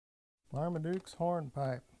Marmaduke's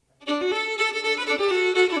hornpipe.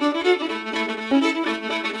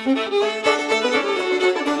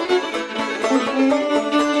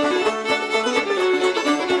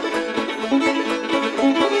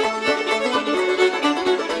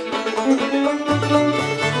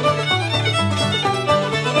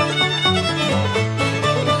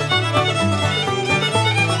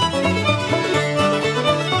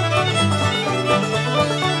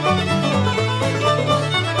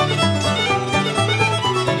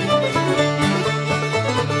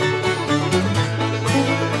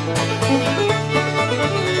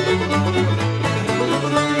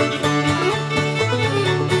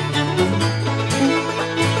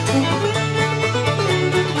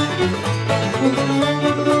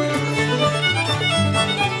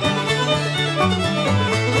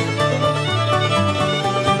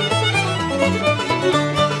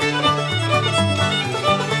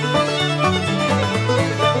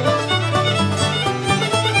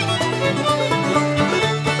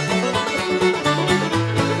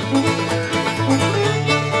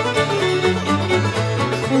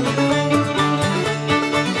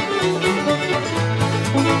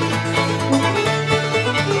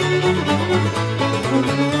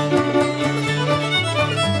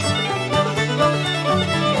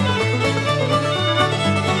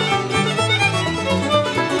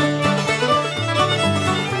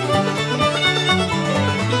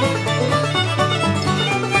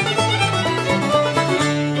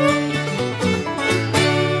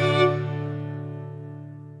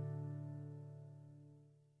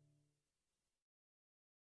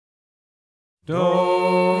 Do,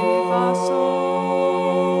 fa, sol.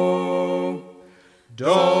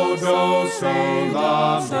 Do, do, sol,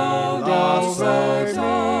 la, mi, la, sol,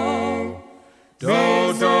 do. Do,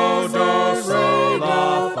 do, do, sol, la,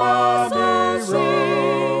 fa, mi, ro.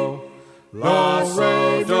 La,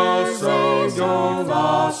 sol, do, sol, do,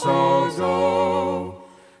 la, sol, do.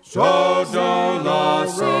 So, do, la,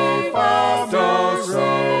 sol, fa, do,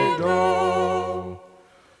 sol, do.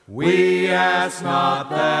 We ask not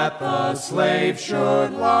that the slave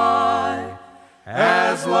should lie,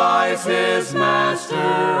 as lies his master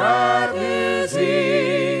at his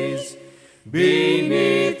ease,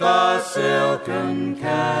 beneath a silken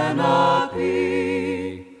canopy,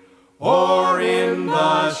 or in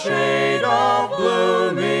the shade of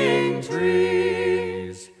blooming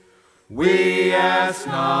trees. We ask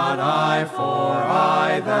not eye for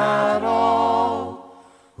eye that all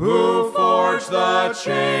who forge the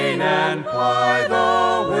chain and ply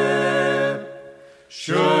the whip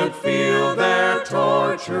should feel their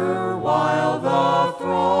torture, while the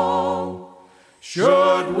thrall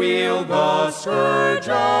should wield the scourge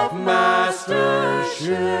of mastership.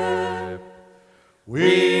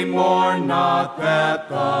 We mourn not that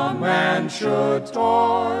the man should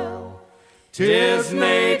toil. 'Tis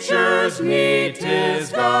nature's need, 'tis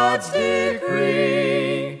God's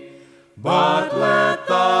decree. But let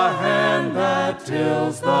the hand that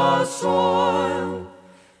tills the soil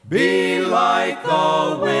be like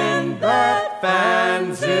the wind that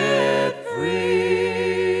fans it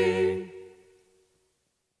free.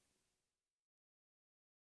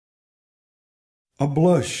 A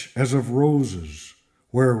blush as of roses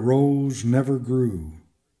where rose never grew,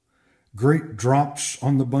 great drops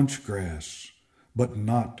on the bunch grass, but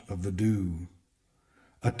not of the dew,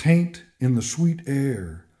 a taint in the sweet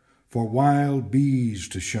air for wild bees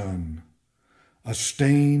to shun, a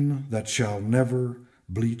stain that shall never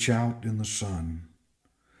bleach out in the sun.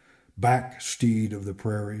 Back, steed of the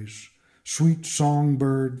prairies, sweet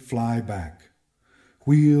songbird, fly back.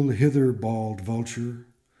 Wheel hither, bald vulture,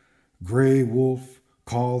 gray wolf,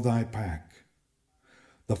 call thy pack.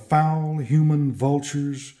 The foul human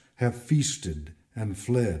vultures have feasted and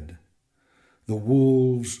fled. The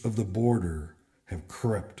wolves of the border have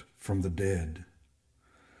crept from the dead.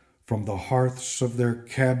 From the hearths of their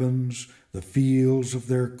cabins, the fields of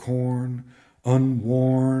their corn,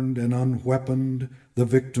 unwarned and unweaponed, the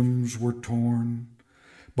victims were torn.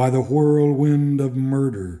 By the whirlwind of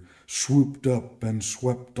murder, swooped up and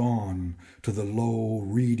swept on to the low,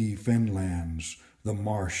 reedy fenlands, the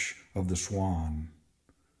marsh of the swan.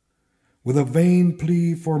 With a vain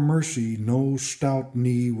plea for mercy, no stout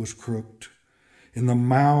knee was crooked. In the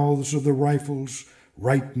mouths of the rifles,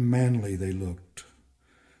 right manly they looked.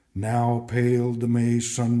 Now paled the May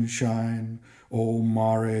sunshine, O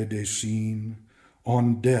mare de scene,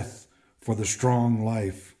 on death for the strong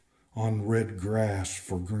life, on red grass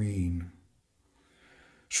for green.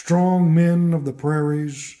 Strong men of the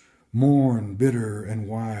prairies mourn bitter and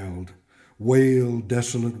wild, wail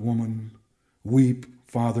desolate woman, weep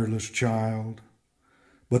fatherless child.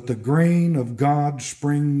 but the grain of God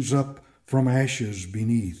springs up from ashes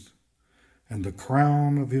beneath, and the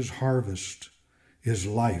crown of his harvest is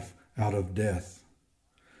life out of death.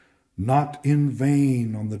 Not in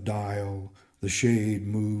vain on the dial the shade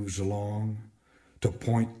moves along, to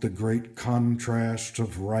point the great contrast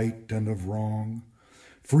of right and of wrong,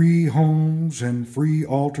 free homes and free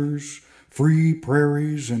altars, free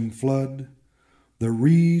prairies and flood, the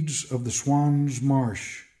reeds of the swan's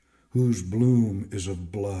marsh, whose bloom is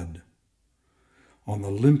of blood. On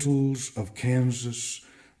the lintels of Kansas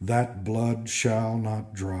that blood shall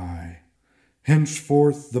not dry.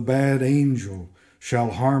 Henceforth the bad angel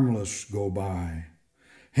shall harmless go by.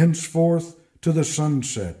 Henceforth to the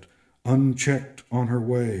sunset, unchecked on her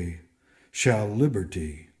way, shall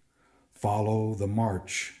liberty follow the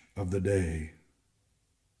march of the day.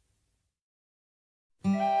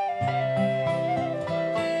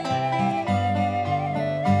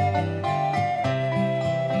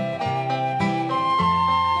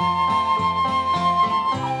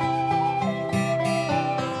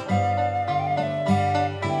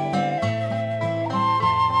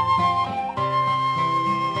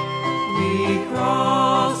 We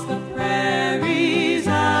cross the prairies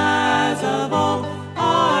as of old,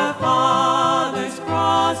 our fathers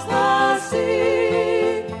crossed the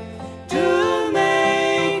sea, to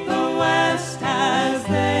make the West as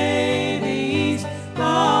they the East, the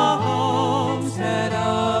homestead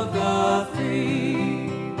of the free.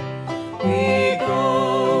 We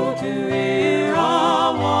go to rear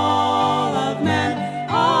a wall of men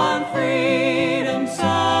on freedom's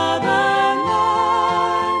southern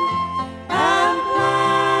land, and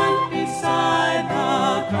plant beside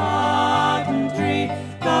the cotton tree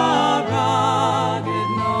the rugged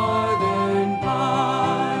northern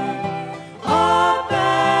pine, a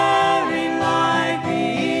bearing like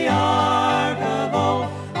the ark of old,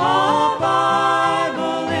 a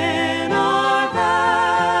Bible in our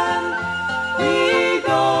hand. We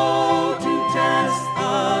go to test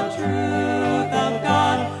the truth of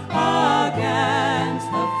God against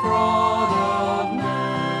the fraud of man.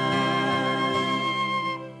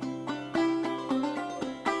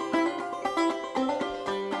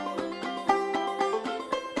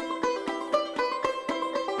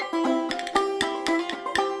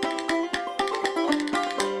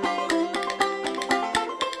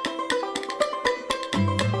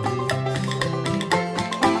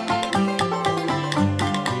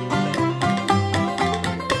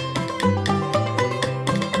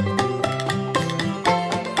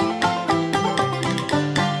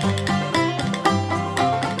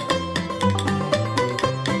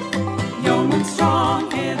 Yeoman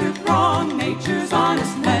strong, hither throng, nature's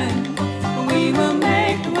honest men. We will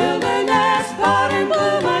make the wilderness bud and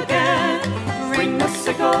bloom again. Bring the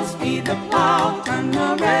sickle, speed the plow, turn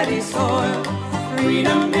the ready soil.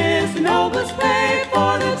 Freedom is the noblest pay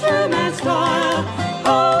for the true man's toil.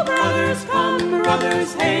 Oh, brothers, come,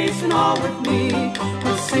 brothers, hasten all with me.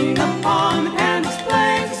 We'll sing upon the Kansas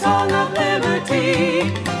plains a song of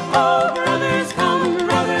liberty. Oh, brothers, come,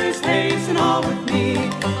 brothers, hasten all with me.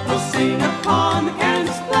 We'll sing upon the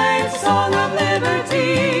Kansas plains a song of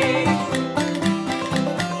liberty.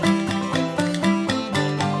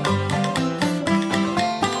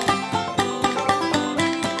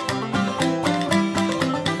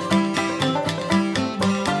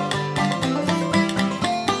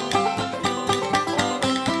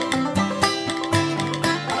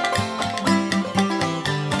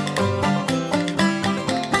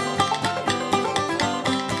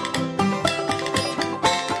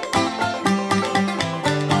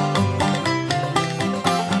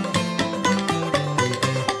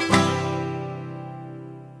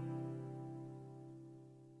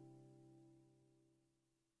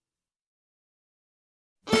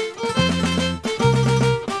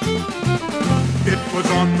 It was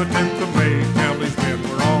on the 10th of May, Kelly's men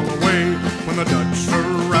were all away, when the Dutch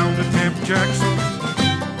surrounded Camp Jackson.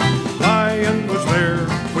 Lyon was there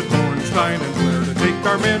with Bornstein and Blair to take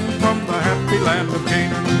our men from the happy land of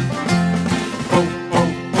Canaan. Oh, oh,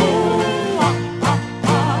 oh, ah, ah,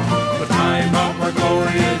 ah, the time of our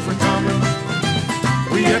glory is a-coming.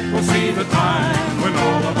 We yet will see the time when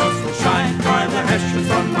all of us will shine, drive the Hessians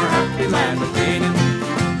from our happy land of Canaan.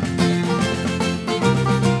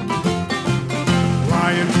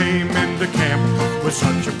 Lyon came into camp with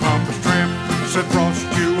such a pompous tramp, said, Frost,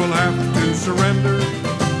 you will have to surrender.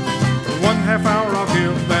 1/2 hour I'll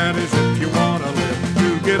give, that is if you want to live to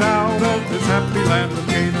get out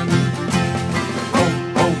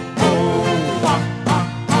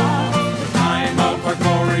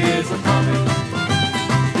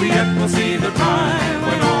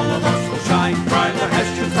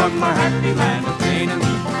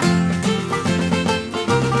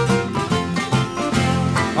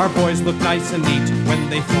Our boys looked nice and neat when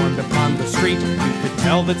they formed upon the street. You could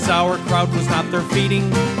tell that sauerkraut was not their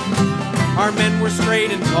feeding. Our men were straight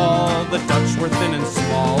and tall, the Dutch were thin and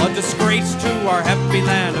small, a disgrace to our happy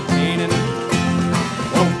land of Canaan.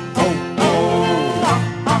 Oh, oh, oh,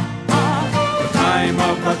 the time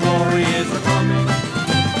of our glory is a-coming.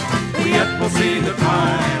 We yet will see the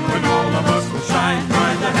time when all of us will shine,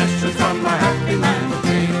 cry the Hessians from our happy land of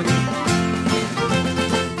Canaan.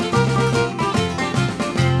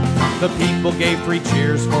 The people gave 3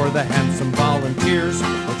 cheers for the handsome volunteers,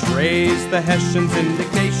 which raised the Hessians'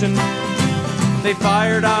 indignation. They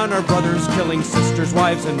fired on our brothers, killing sisters,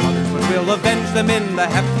 wives, and mothers, but we'll avenge them in the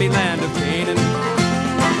happy land of Canaan.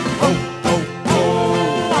 Oh, oh,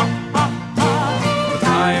 oh, the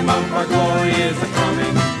time of our glory is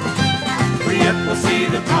a-coming. For yet we'll see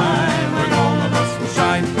the time when all of us will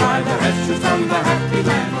shine, cry the Hessians from the happy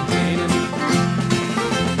land of Canaan.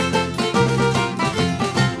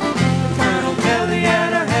 The colonel tell the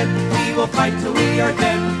at our head, we will fight till we are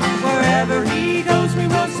dead. Wherever he goes, we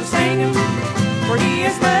will sustain him. For he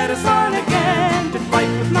has led us on again to fight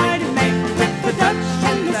with might and main, with the Dutch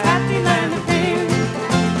in this happy land of Canaan.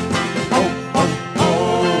 Oh, oh,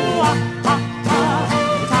 oh,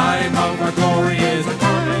 the time of our glory is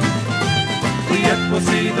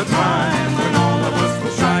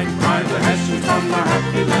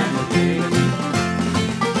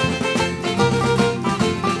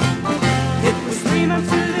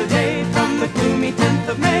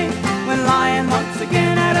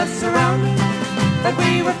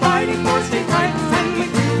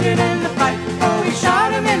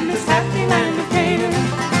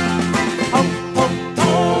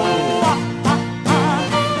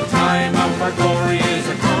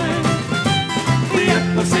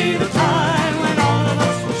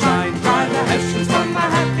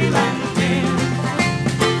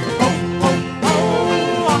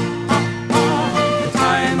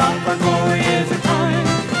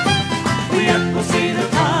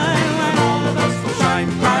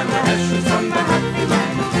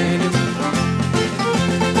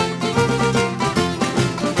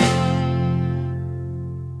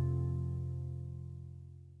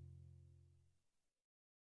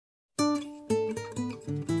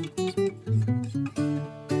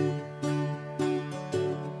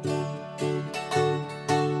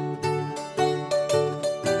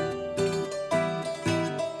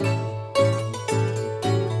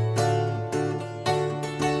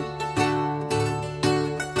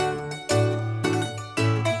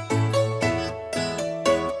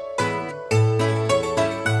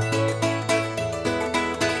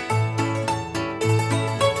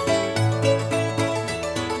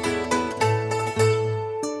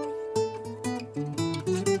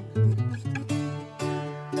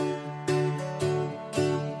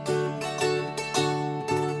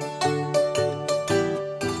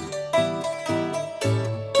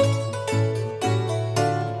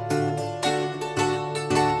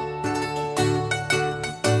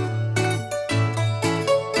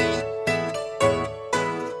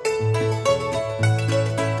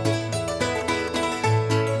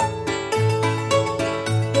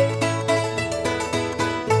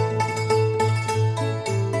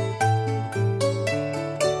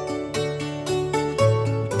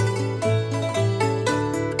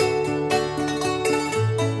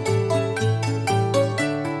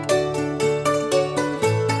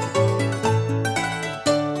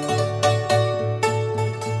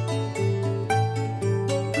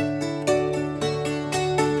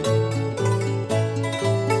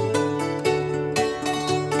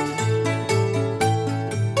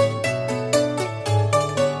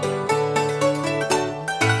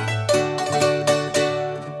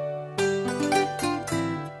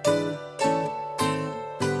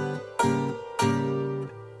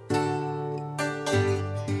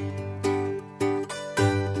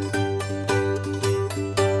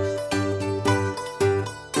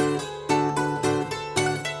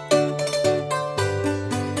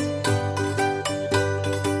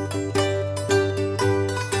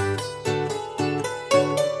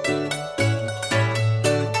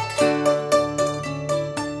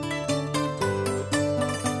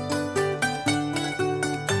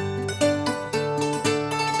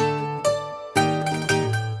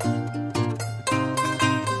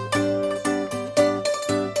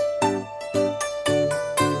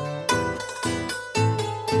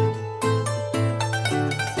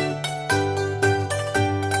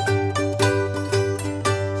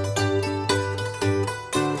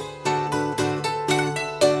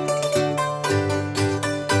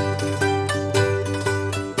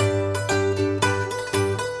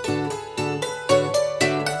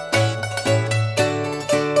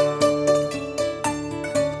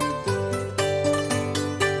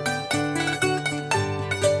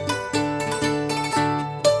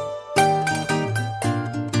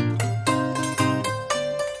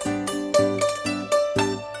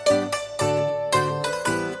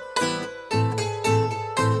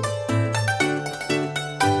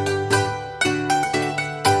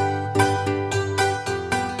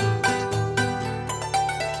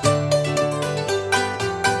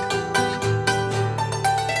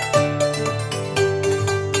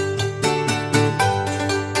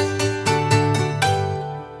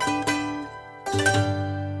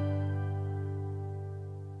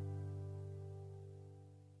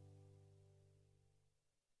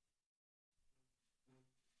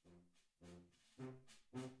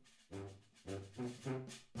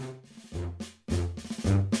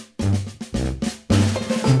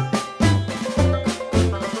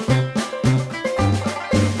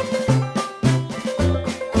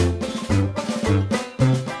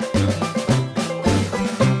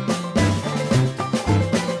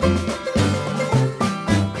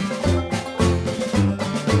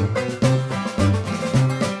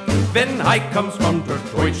When I comes from der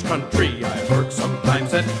Deutsch country, I work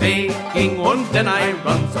sometimes at baking, and then I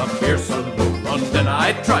runs a beer saloon, and then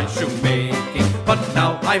I try shoemaking. But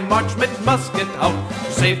now I march mit musket out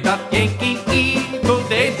to save that Yankee eagle.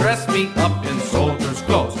 They dress me up in soldier's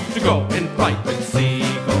clothes to go and fight with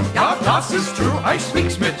Siegel. Ja, das ist true, I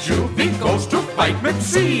speaks mit you, wie goes to fight mit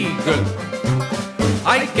Siegel.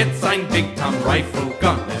 I get sein big Tom rifle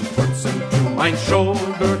gun and puts him to my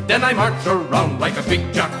shoulder. Then I march around like a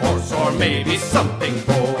big jack horse or maybe something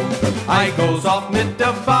bolder. I goes off mit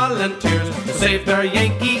the volunteers to save their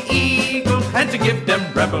Yankee eagle and to give them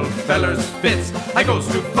rebel fellers fits. I goes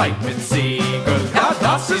to fight with Siegel. Ja,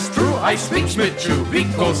 das ist true, I speaks mit you, wie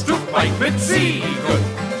goes to fight mit Siegel.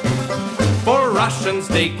 For Russians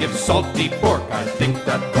they give salty pork, I think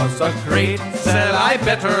that was a great sell. I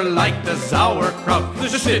better like the sauerkraut, the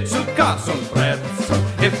schnitzel, Kass und Brezel.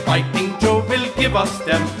 If Fighting Joe will give us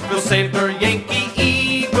them, we'll save their Yankee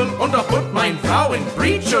eagle. Und I'll put mein Frau in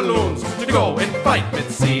breechaloons to go and fight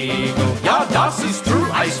mit Siegel. Ja, das ist true,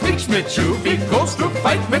 I speaks mit you, wie goes to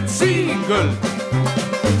fight mit Siegel.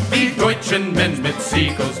 Die deutschen men mit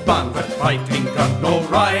Siegels Band, but fighting got no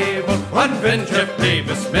rival. And when Jeff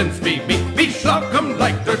Davis men's be me, we schlag 'em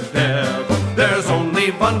like the devil. There's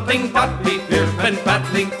only one thing that we fear when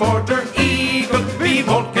battling for der eagle. We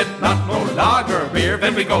won't get not no lager beer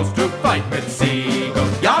when we goes to fight mit Siegel.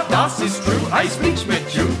 Ja, das ist true, I speaks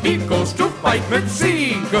mit you, he goes to fight mit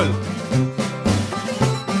Siegel.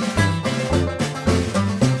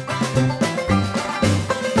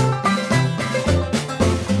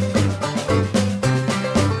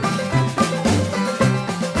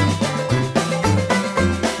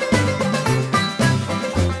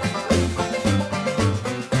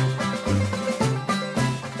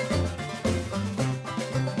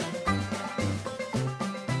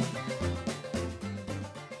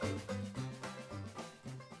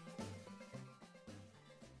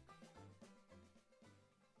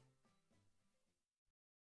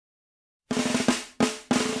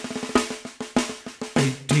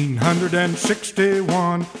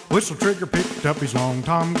 $161, Whistletrigger picked up his long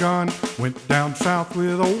Tom gun, went down south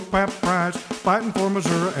with old Pap Price, fighting for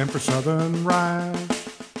Missouri and for Southern rights.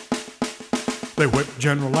 They whipped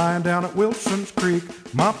General Lyon down at Wilson's Creek,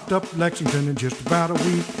 mopped up Lexington in just about a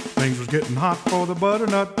week. Things was getting hot for the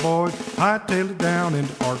Butternut Boys, hightailed it down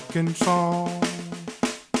into Arkansas.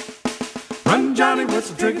 Run, Johnny,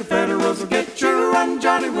 Whistletrigger, Federals will get you. Run,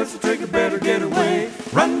 Johnny, Whistletrigger, better get away.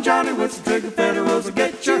 Run, Johnny, Whistletrigger, Federals will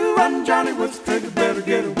get you. Run, Johnny, Whistletrigger, better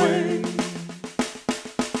get away.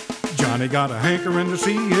 Johnny got a hankering to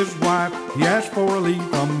see his wife. He asked for a leave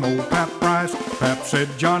from old Pap Price. Pap said,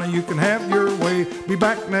 Johnny, you can have your way. Be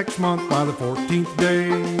back next month by the 14th day.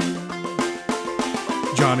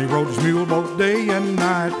 Johnny rode his mule both day and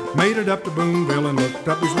night, made it up to Boonville and looked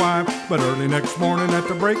up his wife. But early next morning at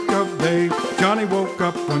the break of day, Johnny woke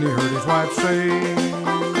up when he heard his wife say,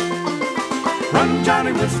 Run,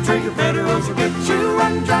 Johnny, Whistletrigger, Federals will get you.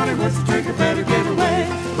 Run, Johnny, Whistletrigger, better get away.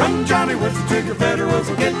 Run, Johnny, Whistletrigger, Federals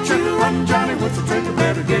will get you. Run, Johnny, Whistletrigger,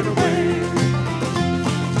 better get away.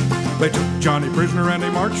 They took Johnny prisoner and they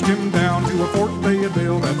marched him down to a fort they had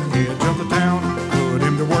built at the edge of the town. Put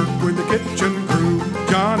him to work with the kitchen crew.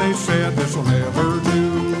 Johnny said this'll never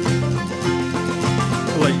do.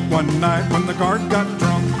 Late one night when the guard got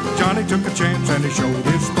drunk, Johnny took a chance and he showed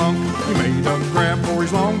his spunk. He made a grab for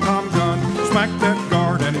his long Tom gun, smacked that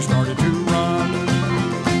guard and he started to run.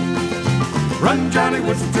 Run, Johnny,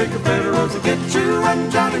 Whistletrigger, Federals will get you. Run,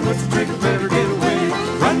 Johnny, Whistletrigger, better get away.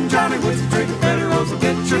 Run, Johnny, Whistletrigger, Federals will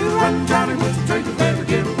get you. Run, Johnny, Whistletrigger, better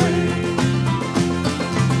get away.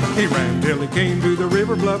 He ran till he came to the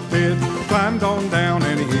river bluff bed, climbed on down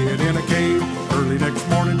and he hid in a cave. Early next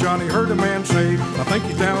morning Johnny heard a man say, I think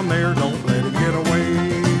he's down there, don't let him get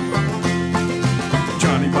away.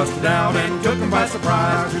 Johnny busted out and took him by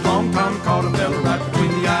surprise. His long Tom caught a fella right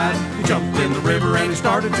between the eyes. He jumped in the river and he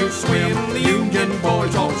started to swim. The Union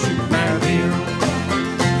boys all shooting at him.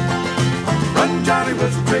 Run, Johnny,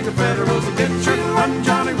 Whistletrigger, Federals will get you. Run,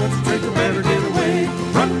 Johnny, Whistletrigger, better get away.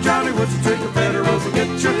 Run, Johnny, Whistletrigger, Federals will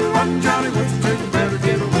get you. Run, Johnny, Whistletrigger, better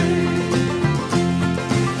get away.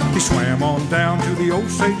 He swam on down to the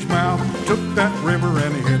Osage mouth, took that river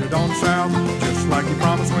and he headed on south, just like he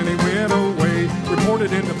promised when he went away.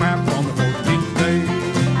 Reported into Pap on the 14th day.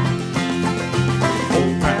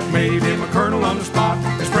 Old Pap made him a colonel on the spot.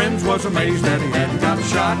 His friends was amazed that he hadn't got a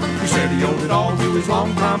shot. He said he owed it all to his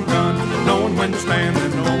long Tom gun, knowing when to stand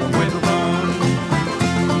and knowing when to run.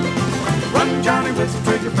 Run, Johnny,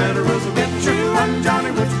 Whistletrigger, Federals will get you. Run,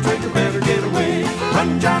 Johnny, Whistletrigger, better get away.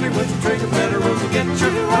 Run, Johnny, Whistletrigger, Federals will get you.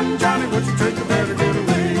 Run, Johnny, Whistletrigger, better get away.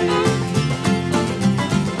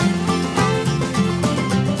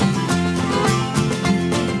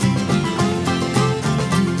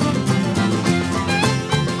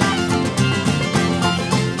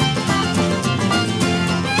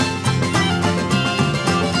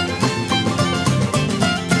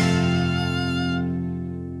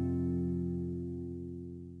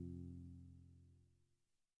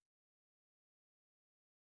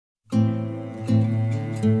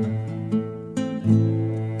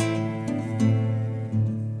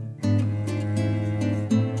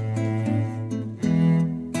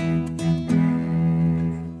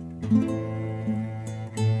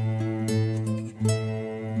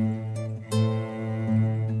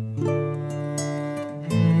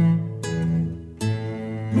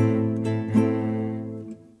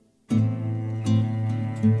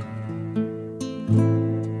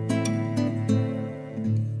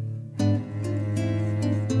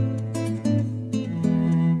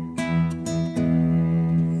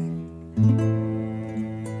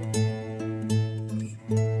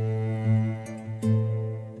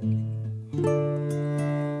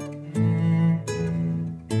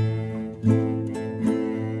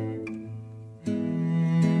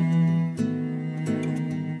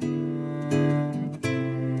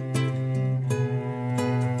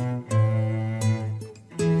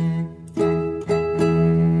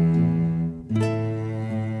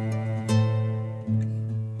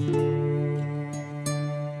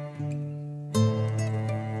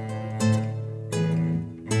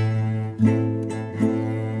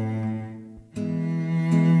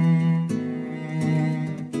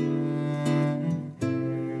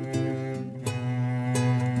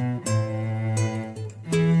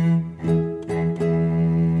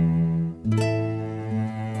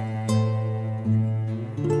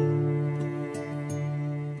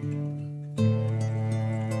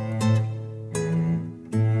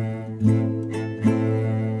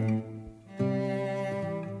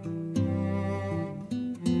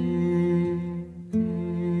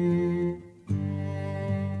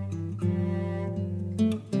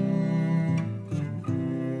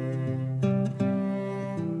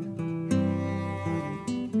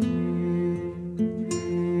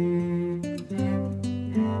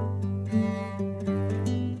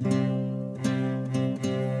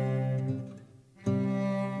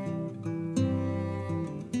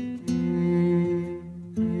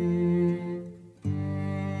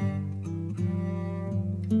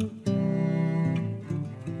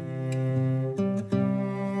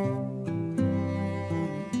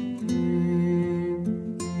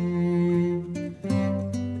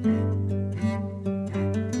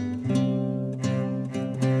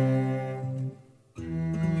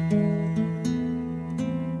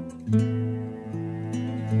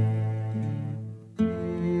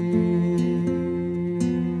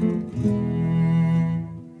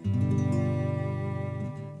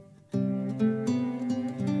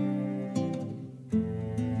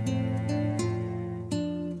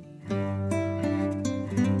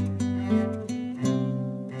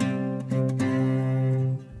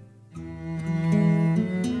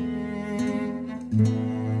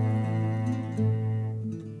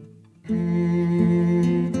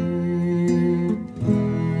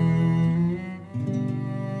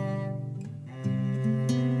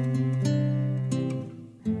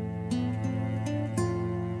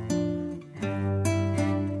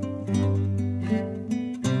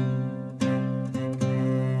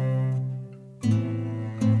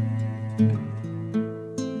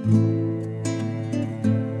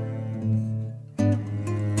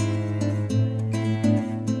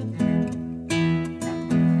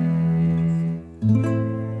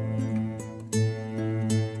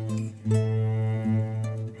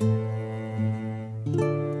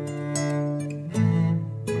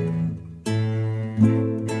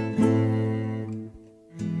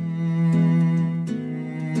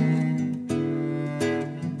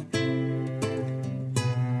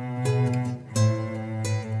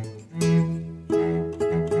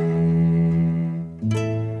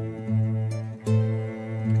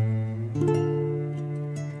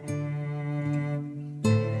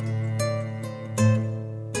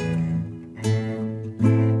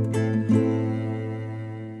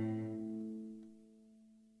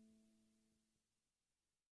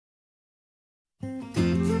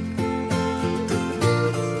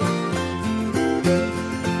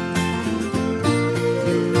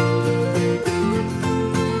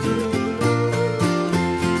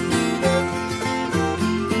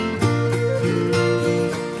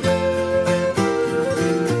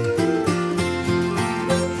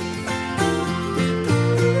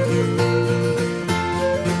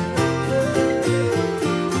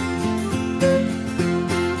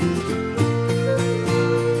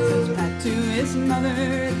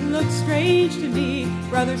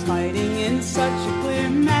 Brothers fighting in such a clear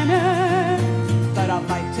manner, but I'll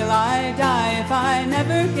fight till I die if I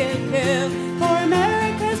never get killed for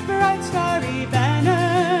America's bright starry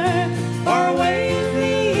banner. Far away in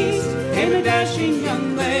the east came a dashing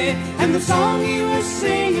young lad, and the song he was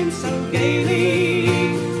singing so gaily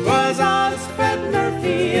was Osbert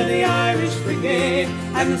Murphy of the Irish Brigade,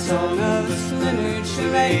 and the song of the Leonard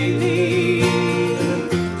Shillelagh.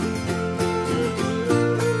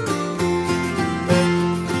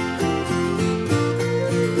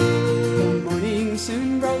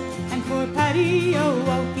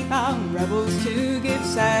 Rebels to give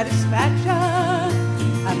satisfaction,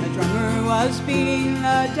 and the drummer was beating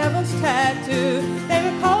the devil's tattoo. They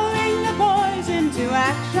were calling the boys into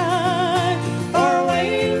action. Far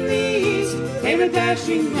away in the east came a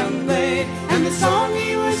dashing young lad, and the song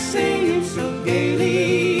he was singing so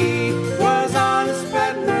gaily was Honest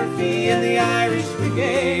Pat Murphy of the Irish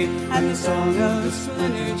Brigade, and the song of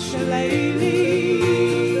Leonard Shillelagh.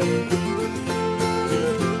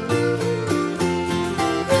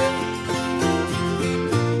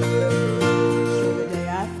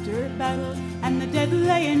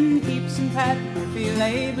 Pat Murphy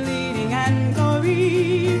lay bleeding and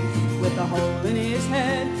gory, with a hole in his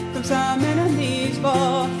head from some enemy's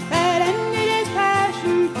ball that ended his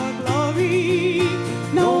passion for glory.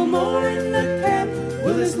 No more in the camp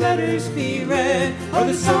will his letters be read, or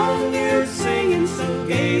the song you're singing so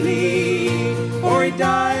gaily, for he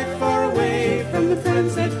died far away from the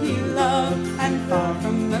friends that he loved, and far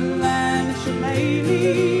from the land of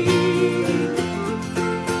Shillelagh.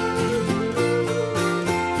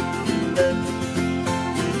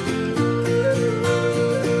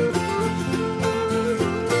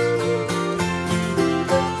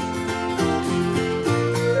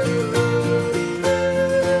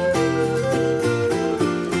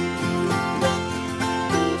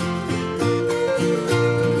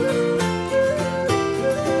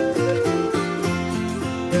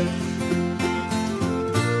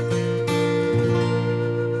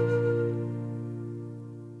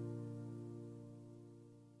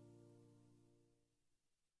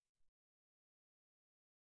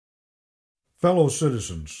 Fellow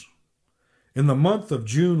citizens, in the month of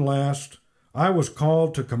June last, I was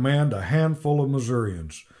called to command a handful of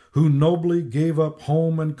Missourians who nobly gave up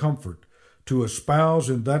home and comfort to espouse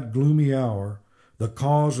in that gloomy hour the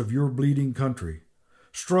cause of your bleeding country,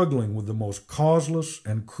 struggling with the most causeless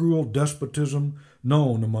and cruel despotism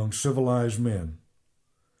known among civilized men.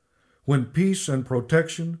 When peace and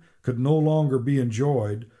protection could no longer be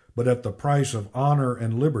enjoyed but at the price of honor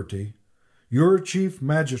and liberty, your chief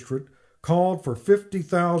magistrate called for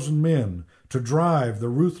 50,000 men to drive the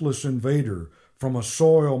ruthless invader from a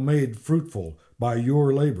soil made fruitful by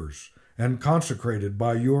your labors and consecrated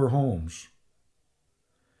by your homes.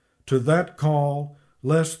 To that call,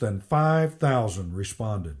 less than 5,000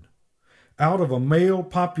 responded. Out of a male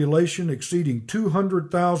population exceeding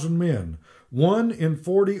 200,000 men, 1 in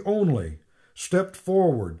 40 only stepped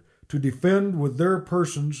forward to defend with their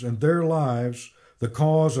persons and their lives the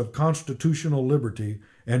cause of constitutional liberty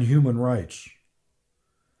and human rights.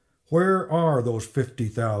 Where are those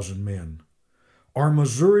 50,000 men? Are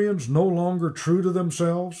Missourians no longer true to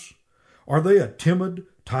themselves? Are they a timid,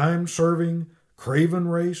 time-serving, craven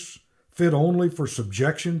race, fit only for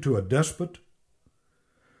subjection to a despot?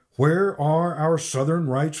 Where are our Southern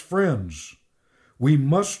rights friends? We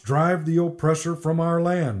must drive the oppressor from our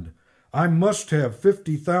land. I must have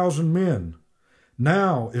 50,000 men.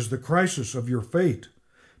 Now is the crisis of your fate.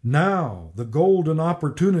 Now the golden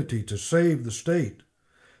opportunity to save the state.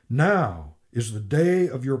 Now is the day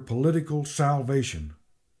of your political salvation.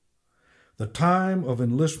 The time of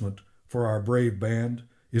enlistment for our brave band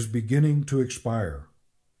is beginning to expire.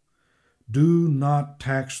 Do not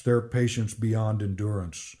tax their patience beyond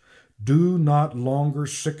endurance. Do not longer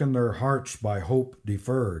sicken their hearts by hope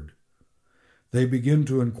deferred. They begin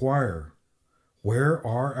to inquire, where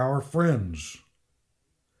are our friends?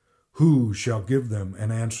 Who shall give them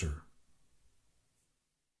an answer?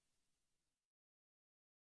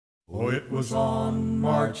 Oh, it was on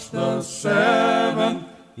March the 7th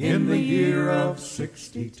in the year of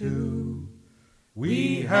 62.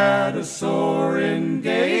 We had a sore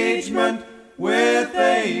engagement with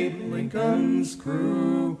Abe Lincoln's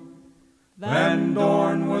crew. Van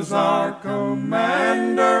Dorn was our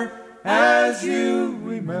commander, as you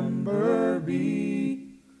remember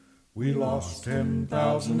me. We lost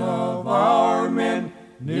 10,000 of our men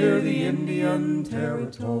near the Indian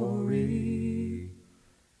Territory.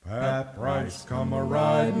 Pat Price come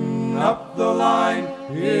a-riding up the line,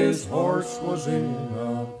 his horse was in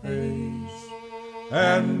a pace.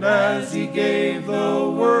 And as he gave the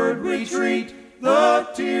word retreat, the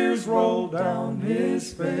tears rolled down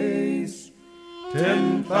his face.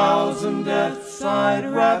 10,000 deaths, I'd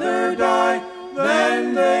rather die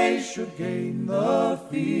than they should gain the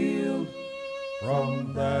field.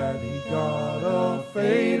 From that he got a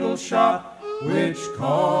fatal shot, which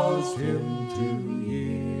caused him to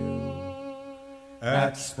yield.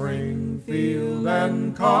 At Springfield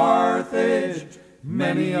and Carthage,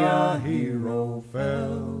 many a hero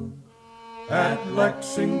fell. At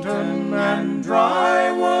Lexington and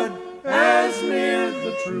Drywood, as near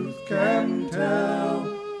the truth can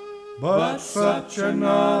tell. But such an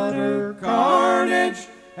utter carnage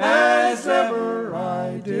as ever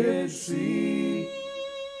I did see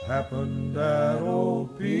happened at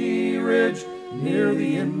Old Pea Ridge near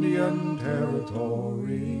the Indian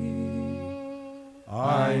Territory.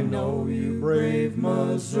 I know you brave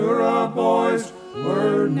Missouri boys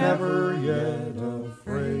were never yet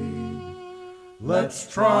afraid. Let's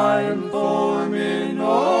try and form in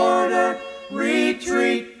order,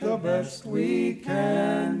 retreat the best we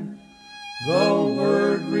can. The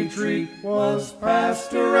word retreat was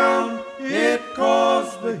passed around, it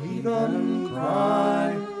caused the heathen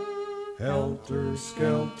cry.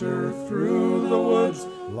 Helter-skelter through the woods,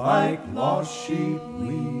 like lost sheep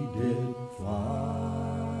we did fly.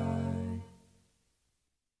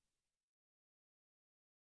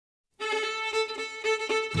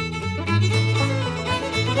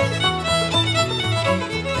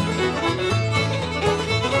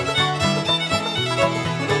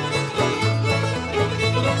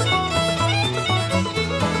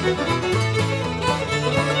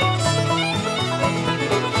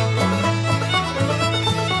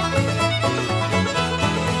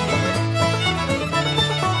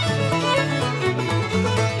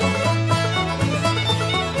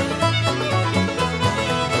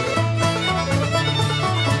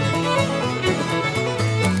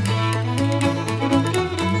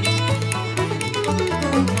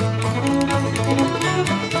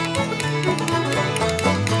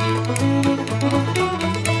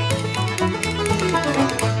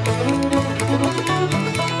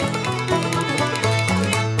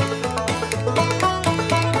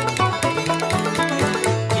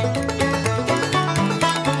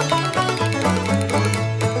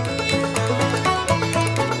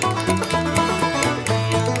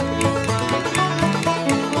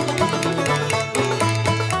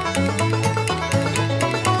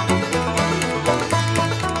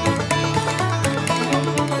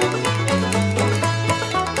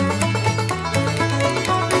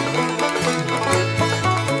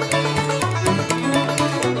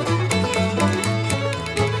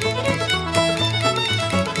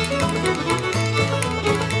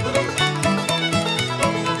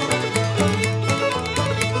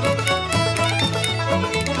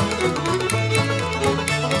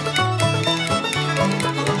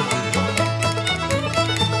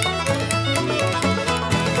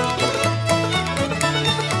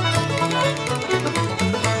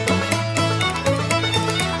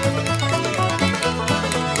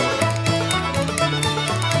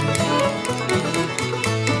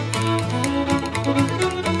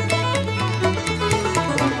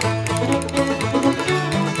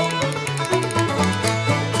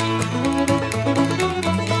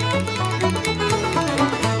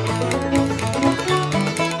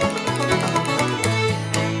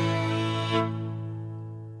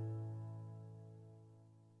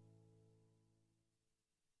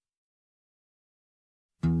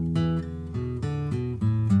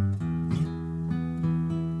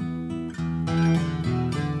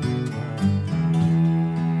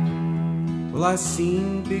 Well, I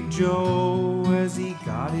seen Big Joe as he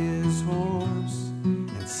got his horse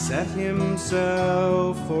and set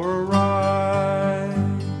himself for a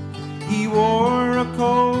ride. He wore a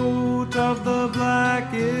coat of the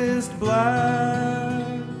blackest black,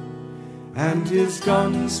 and his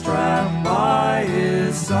gun strapped by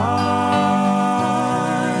his side,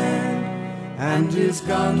 and his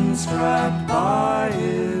gun strapped by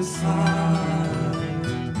his side.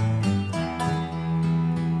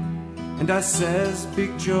 And I says,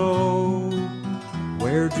 Big Joe,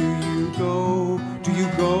 where do you go? Do you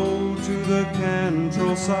go to the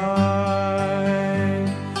Cantrell side?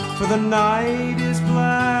 For the night is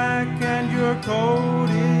black and your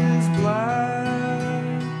coat is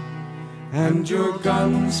black, and your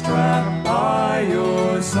gun strapped by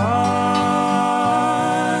your side,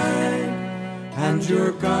 and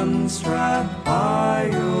your gun strapped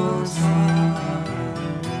by your side.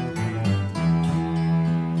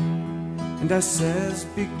 And I says,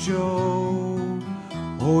 Big Joe,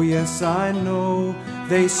 oh yes I know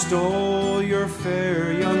they stole your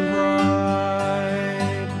fair young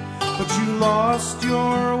bride, but you lost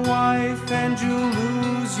your wife and you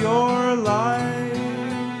lose your life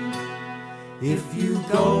if you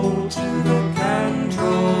go to the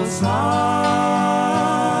Cantrell side,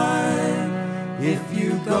 if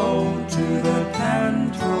you go to the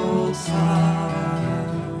Cantrell side.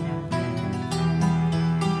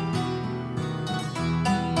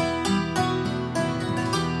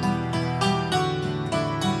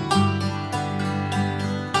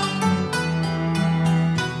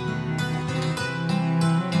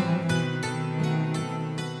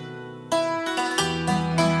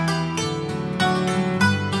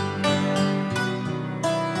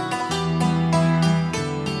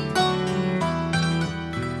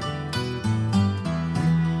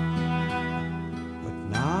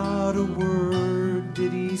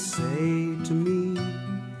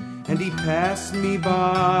 Passed me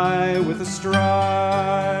by with a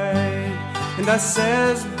stride, and I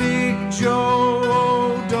says, Big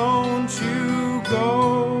Joe, don't you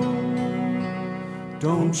go,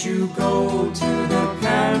 don't you go to the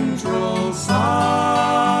Cantrell side,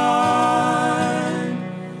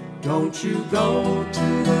 don't you go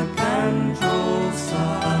to the Cantrell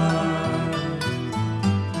side.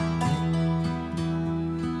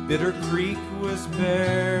 Bitter Creek was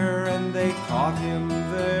bare and they caught him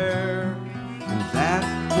there, and that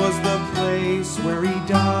was the place where he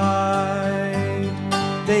died.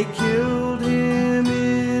 They killed him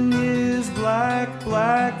in his black,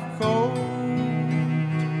 black coat,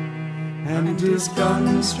 and his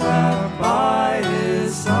gun strapped by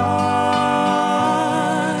his side,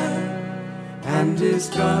 and his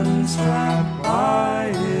gun strapped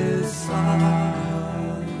by his side.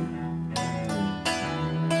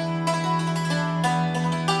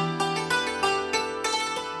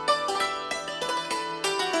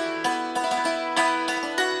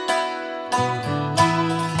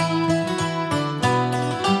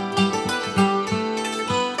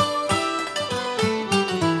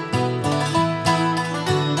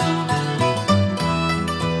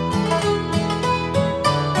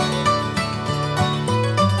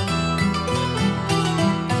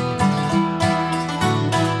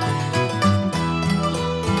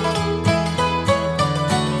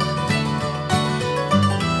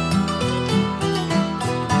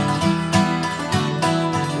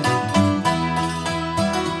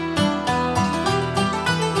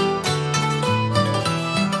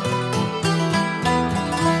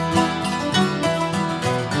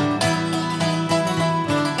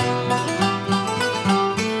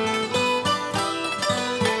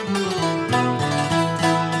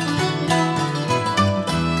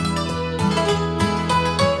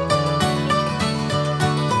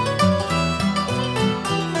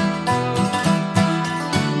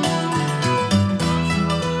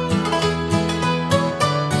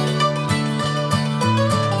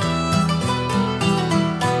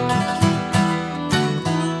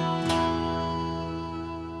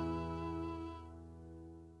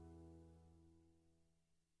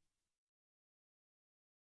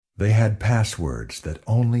 They had passwords that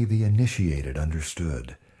only the initiated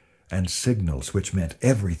understood, and signals which meant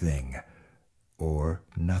everything or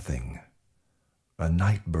nothing. A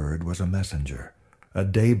night bird was a messenger, a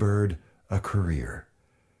day bird a courier.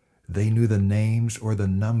 They knew the names or the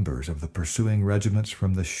numbers of the pursuing regiments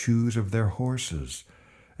from the shoes of their horses,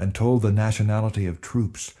 and told the nationality of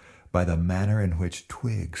troops by the manner in which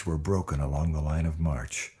twigs were broken along the line of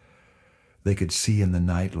march. They could see in the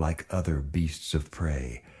night like other beasts of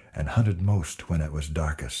prey, and hunted most when it was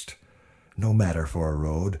darkest. No matter for a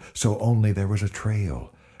road, so only there was a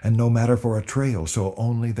trail, and no matter for a trail, so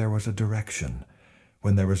only there was a direction.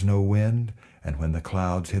 When there was no wind, and when the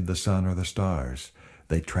clouds hid the sun or the stars,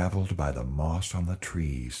 they traveled by the moss on the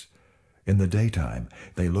trees. In the daytime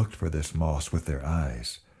they looked for this moss with their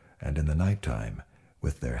eyes, and in the nighttime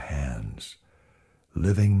with their hands.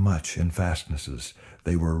 Living much in fastnesses,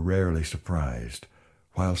 they were rarely surprised,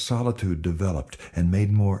 while solitude developed and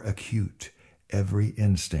made more acute every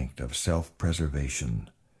instinct of self-preservation.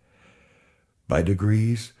 By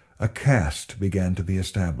degrees, a caste began to be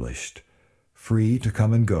established, free to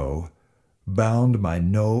come and go, bound by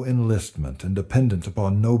no enlistment and dependent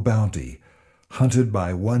upon no bounty, hunted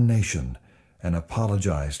by one nation and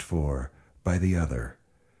apologized for by the other.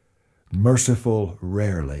 Merciful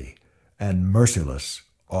rarely, and merciless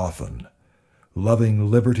often,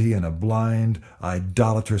 loving liberty in a blind,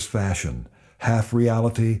 idolatrous fashion, half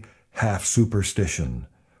reality, half superstition,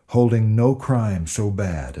 holding no crime so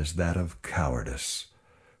bad as that of cowardice,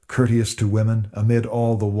 courteous to women amid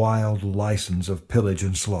all the wild license of pillage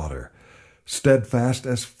and slaughter, steadfast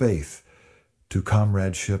as faith to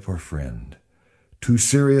comradeship or friend, too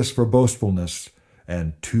serious for boastfulness,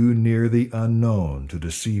 and too near the unknown to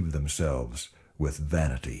deceive themselves with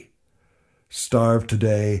vanity. Starved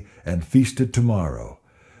today and feasted tomorrow,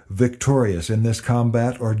 victorious in this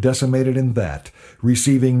combat or decimated in that,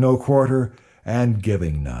 receiving no quarter and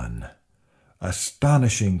giving none.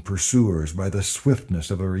 Astonishing pursuers by the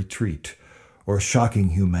swiftness of a retreat, or shocking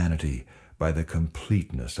humanity by the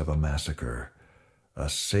completeness of a massacre. A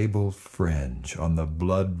sable fringe on the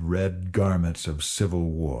blood-red garments of civil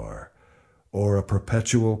war, or a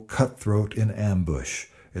perpetual cutthroat in ambush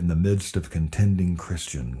in the midst of contending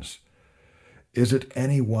Christians. Is it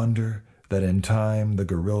any wonder that in time the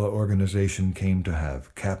guerrilla organization came to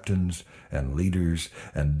have captains and leaders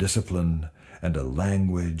and discipline and a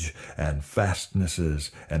language and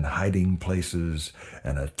fastnesses and hiding places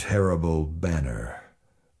and a terrible banner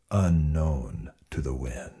unknown to the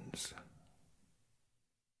winds?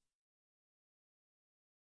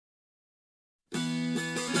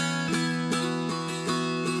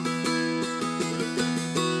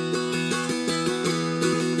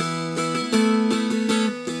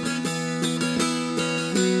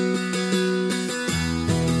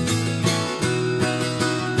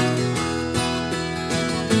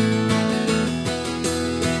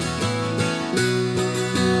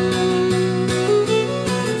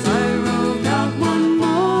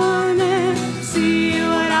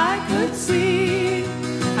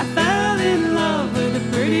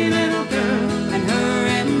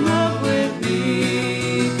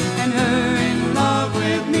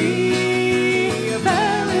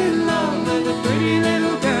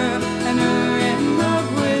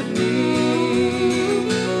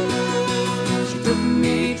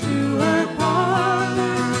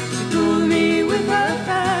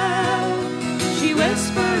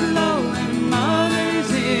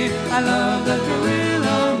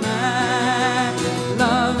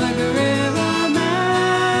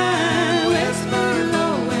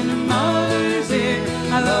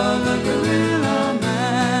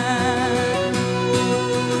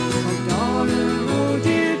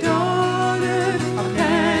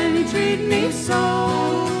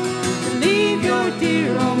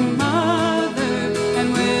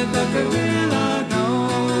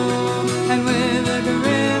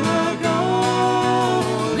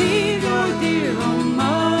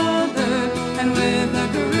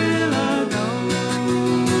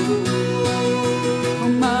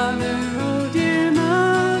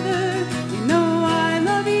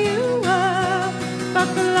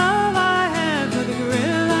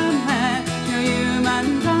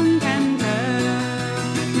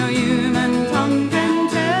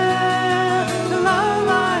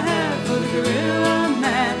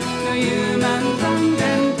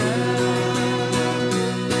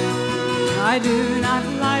 I do not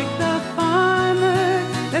like the farmer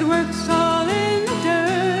that works all in the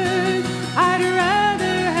dirt. I'd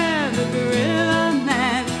rather have the guerrilla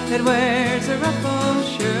man that wears a ruffled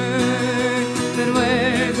shirt, that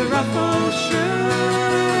wears a ruffled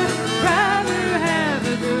shirt. Rather have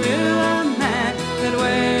the guerrilla man that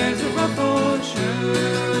wears a ruffled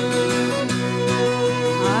shirt.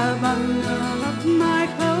 I'll bundle up my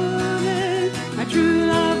clothing, my true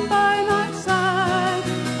love by my side,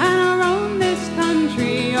 and I'll roam this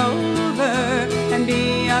country over and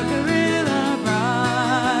be a guerrilla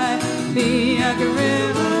bride, be a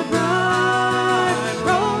guerrilla bride.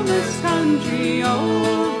 Roam this country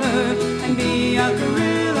over and be a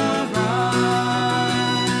guerrilla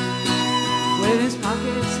bride. With his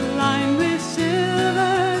pockets lined with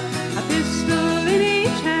silver, a pistol in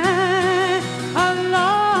each hand, a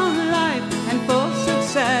long life and full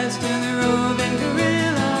success.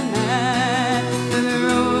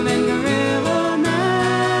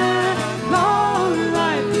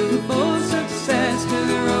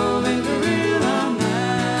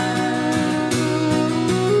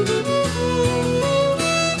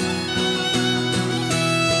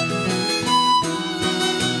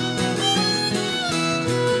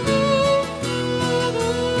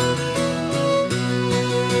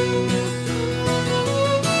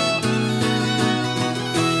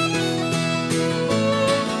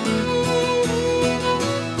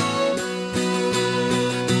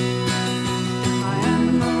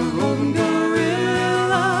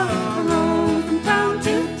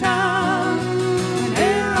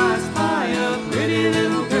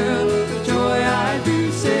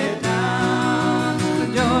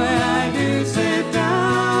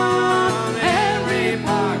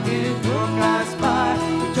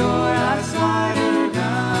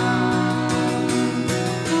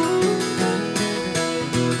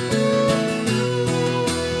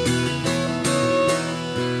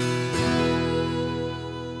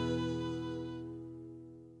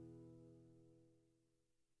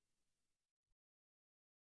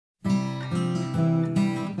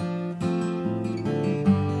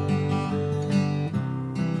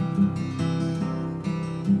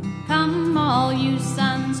 all you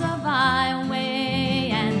sons of Iowa,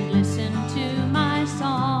 and listen to my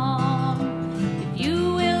song. If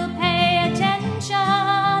you will pay attention,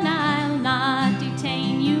 I'll not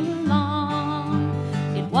detain you long.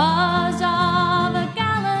 It was of a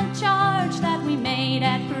gallant charge that we made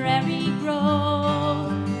at Prairie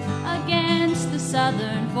Grove against the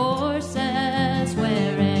Southern forces,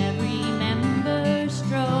 where every member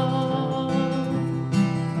strove.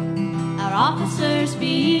 Our officers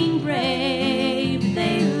being brave,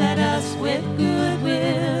 they led us with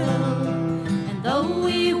goodwill, and though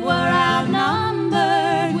we were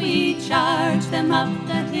outnumbered, we charged them up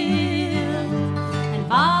the hill. And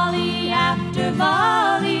volley after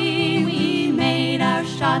volley, we made our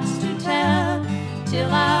shots to tell,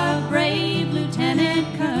 till our brave Lieutenant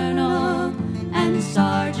Colonel and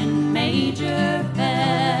Sergeant Major fell.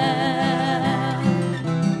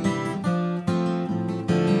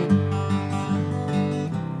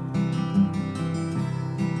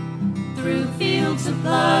 Through fields of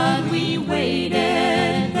blood we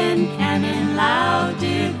waded, then cannon loud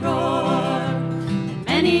did roar, and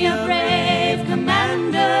many a brave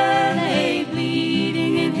commander lay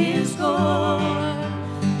bleeding in his gore,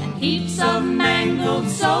 and heaps of mangled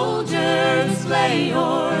soldiers lay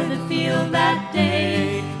o'er the field that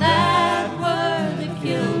day, that were the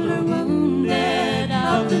killed or wounded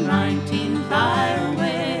of the 19th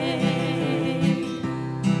Highway.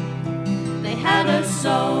 They had us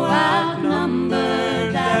so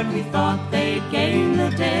outnumbered that we thought they'd gain the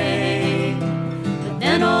day, but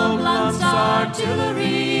then old Blunt's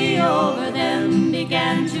artillery over them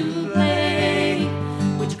began to play,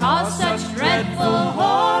 which caused such dreadful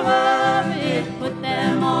horror it put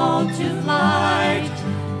them all to flight,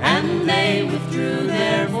 and they withdrew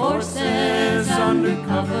their forces under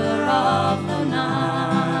cover of the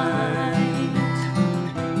night.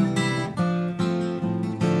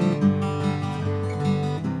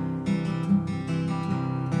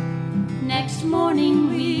 Next morning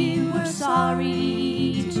we were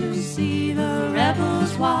sorry to see the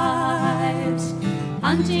rebels' wives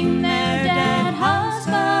hunting their dead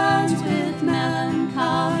husbands with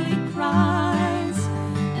melancholy cries,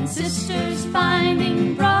 and sisters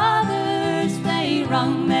finding brothers, they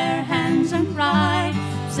wrung their hands and cried,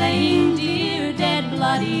 saying, "Dear dead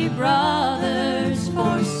bloody brothers,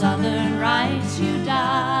 for Southern rights you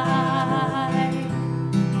died."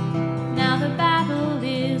 Now the battle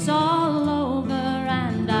is all over,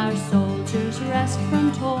 and our soldiers rest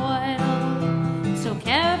from toil, so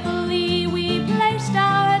carefully we placed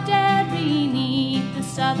our dead beneath the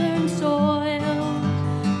Southern soil.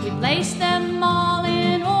 We placed them all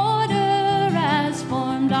in order as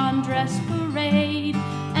formed on dress parade,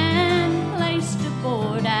 and placed a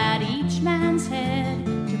board at each man's head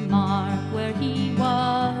to mark where he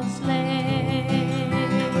was laid.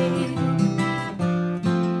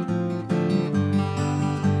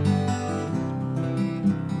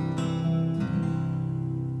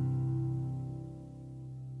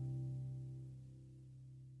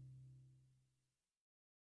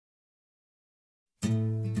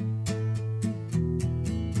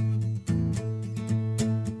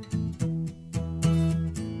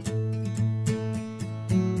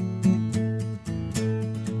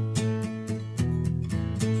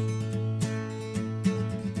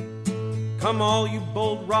 Come all you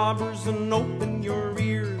bold robbers and open your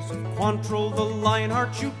ears. Of Quantrill the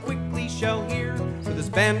Lionheart you quickly shall hear. For this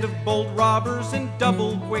band of bold robbers in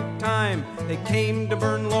double quick time, they came to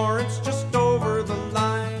burn Lawrence just over the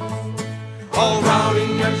line. All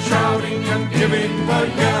routing and shouting and giving the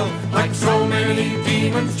yell, like so many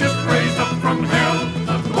demons just raised up from hell.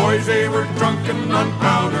 The boys, they were drunken on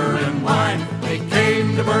powder and wine, they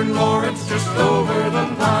came to burn Lawrence just over the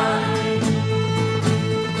line.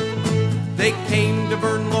 They came to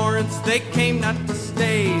burn Lawrence, they came not to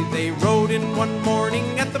stay. They rode in one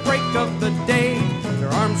morning at the break of the day. Their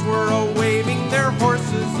arms were a-waving, their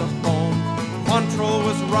horses a-foam. Quantrill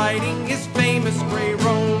was riding his famous grey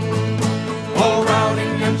roan. All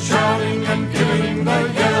routing and shouting and giving the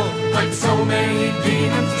yell, like so many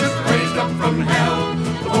demons just raised up from hell.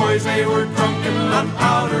 The boys, they were drunken on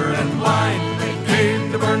powder and wine, they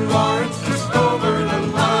came to burn Lawrence just over the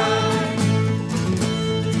line.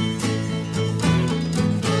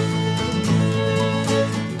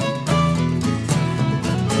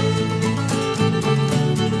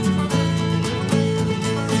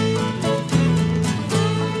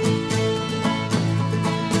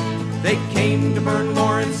 They came to burn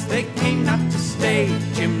Lawrence, they came not to stay.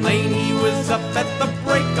 Jim Laney was up at the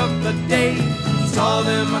break of the day. He saw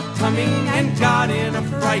them a-coming and got in a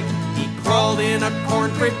fright. He crawled in a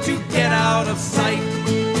corn crib to get out of sight.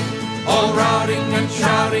 all routing and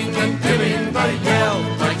shouting and giving the yell,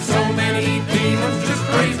 like so many demons just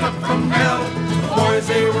raised up from hell. The boys,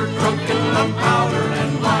 they were drunken on powder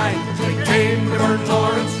and wine. They came to burn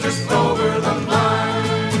Lawrence just over the line.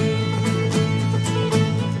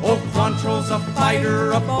 Old Quantrill's a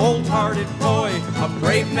fighter, a bold-hearted boy, a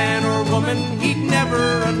brave man or woman he'd never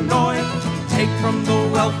annoy. Take from the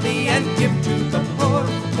wealthy and give to the poor.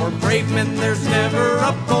 For brave men there's never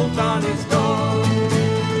a bolt on his door.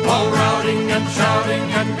 All routing and shouting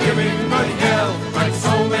and giving the yell, like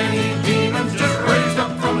so many demons just raised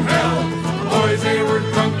up from hell. The boys, they were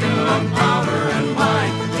drunken on powder and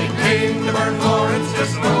wine. They came to burn Lawrence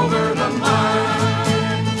just over the line.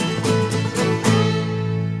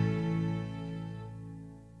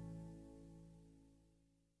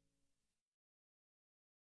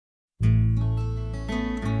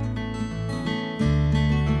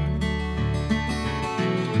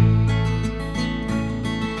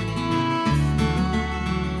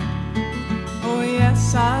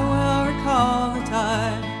 I well recall the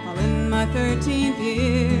time, all in my 13th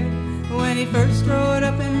year, when he first rode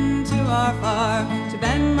up into our farm to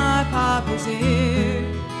bend my papa's ear.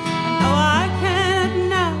 And though I cannot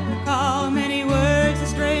now recall many words the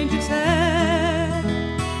stranger said,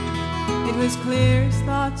 it was clear his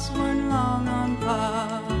thoughts weren't long on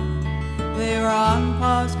Pa, they were on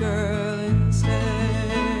Pa's girl instead.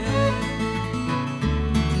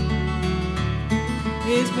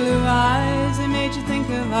 His blue eyes, they made you think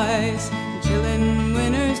of ice, a chilling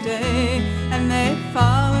winter's day, and they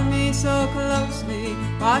followed me so closely,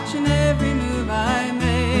 watching every move I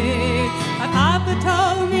made. My papa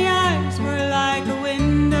told me eyes were like a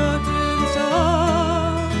window through the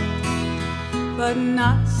soul, but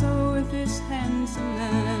not so with this handsome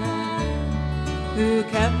man who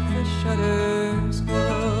kept the shutters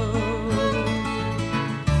closed.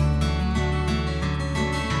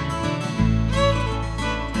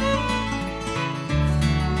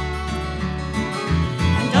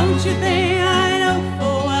 Don't you think I know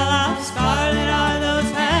full well how scarlet are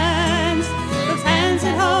those hands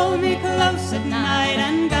that hold me close at night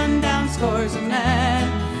and gun down scores of men,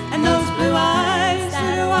 and those blue eyes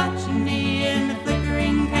that are watching me in the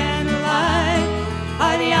flickering candlelight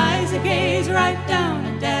are the eyes that gaze right down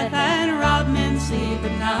at death and rob men sleep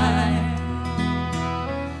at night.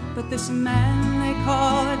 But this man they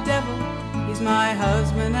call a devil, he's my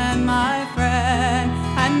husband and my friend,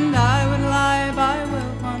 and I would lie by will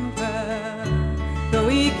upon prayer, though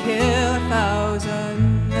he kill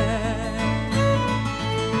 1,000 men.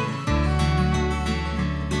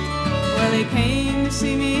 Well, he came to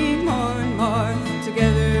see me more and more,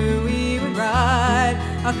 together we would ride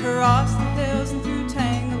across the hills and through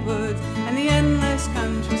tangled woods and the endless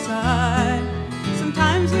countryside.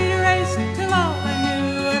 Sometimes we'd race till all I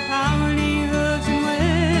knew were pounding hooves and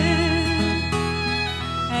whips,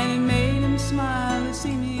 and it made him smile to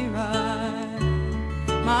see me ride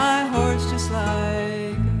my horse just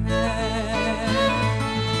like a man.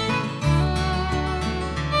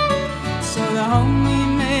 So the home we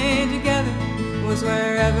made together was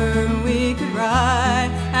wherever we could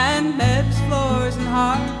ride, and beds, floors, and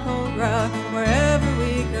hard cold ground wherever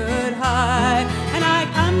we could hide. And I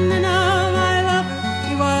come to know my lover,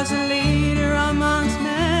 he was a leader amongst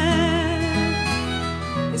men.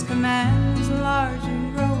 His command was large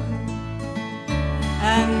and growing,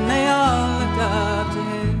 and they all looked up to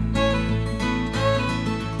him.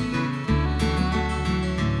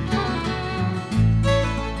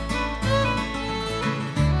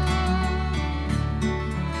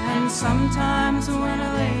 And sometimes when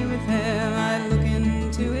I lay with him, I'd look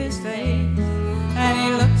into his face, and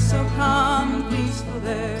he looked so calm and peaceful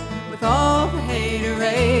there, with all the hate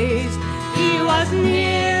erased. He wasn't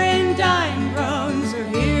hearing dying groans or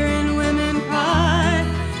hearing women cry.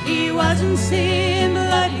 He wasn't seeing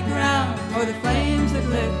bloody ground or the flames that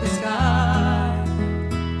lit the sky.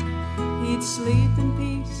 He'd sleep in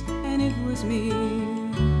peace, and it was me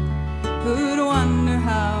who'd wonder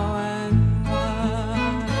how and why.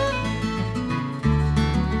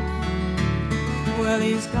 Well,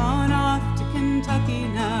 he's gone off to Kentucky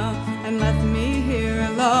now and left me here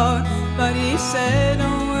alone, but he said,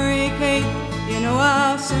 don't worry, Kate, you know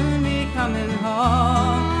I'll soon be coming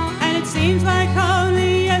home. And it seems like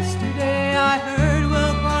only yesterday I heard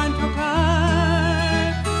Will Quantrill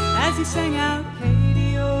cry as he sang out,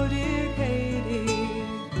 Katie, oh dear Katie,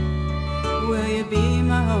 will you be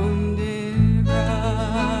my own dear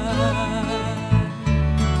bride?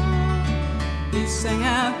 He sang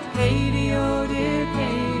out, Katie, oh dear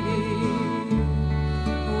Katie,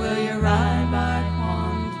 will you ride by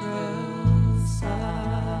Quantrill's side?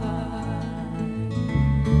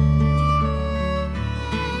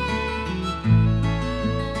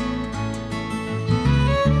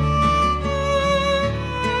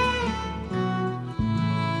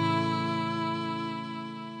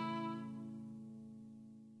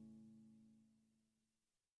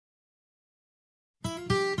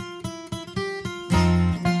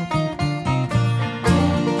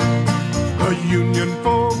 Union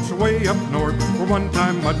folks way up north were one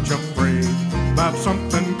time much afraid about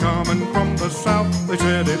something coming from the south. They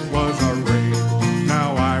said it was a raid.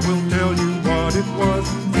 Now I will tell you what it was,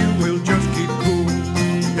 you will just keep cool.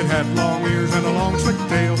 It had long ears and a long slick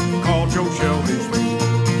tail called Joe Shelby's mule.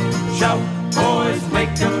 Shout, boys,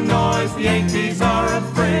 make a noise, the Yankees are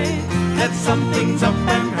afraid that something's up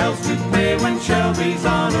and hell's to pay when Shelby's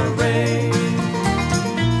on a raid.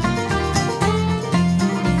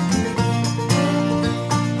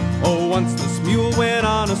 Oh, once this mule went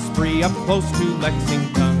on a spree up close to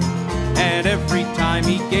Lexington, and every time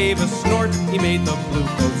he gave a snort, he made the Blue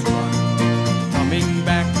Coats run. Coming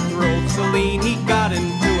back through old Saline, he got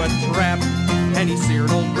into a trap, and he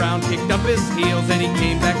seared old Brown, kicked up his heels, and he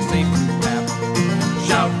came back safe to Pap.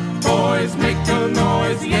 Shout, boys, make a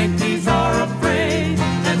noise, the Yankees are afraid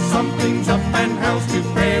that something's up and hell's to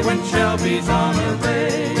pay when Shelby's on a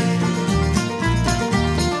raid.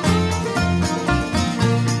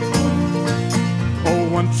 Oh,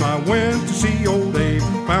 once I went to see old Abe,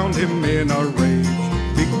 found him in a rage,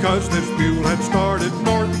 because this mule had started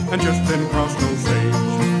north and just then crossed Osage.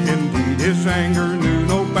 Indeed, his anger knew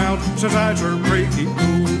no bounds, says I, sir, pray keep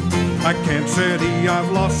cool. I can't say I've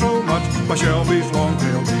lost so much by Shelby's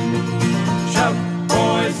long-tailed mule. Shout,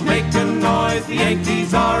 boys, make a noise, the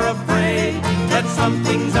Yankees are afraid that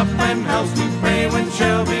something's up and hell's to pay when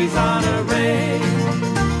Shelby's on a raid.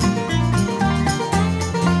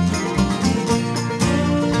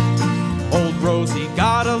 Old Rosie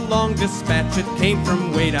got a long dispatch, it came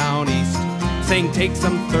from way down east, saying take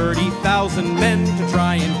some 30,000 men to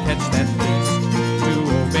try and catch that beast. To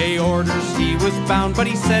obey orders he was bound, but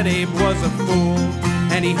he said Abe was a fool,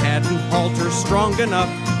 and he hadn't halters strong enough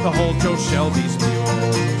to hold Joe Shelby's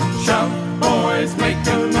mule. Shout, boys, make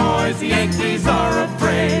a noise, the Yankees are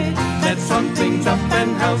afraid that something's up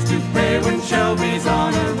and hell's to pay when Shelby's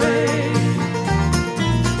on a raid.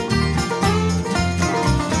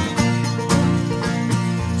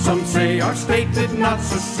 Some say our state did not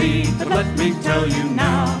secede, but let me tell you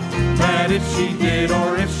now that if she did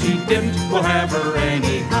or if she didn't, we'll have her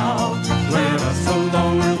anyhow. Let us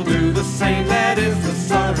alone, we'll do the same, that is the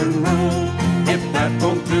Southern rule. If that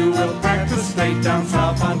won't do, we'll pack the state down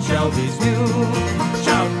south on Shelby's mule.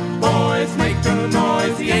 Shout, boys, make a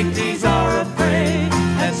noise, the Yankees are afraid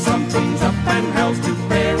that something's up and hell's to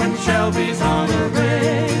pay when Shelby's on a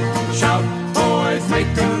raid. Shout, boys,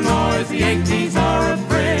 make a noise, the Yankees are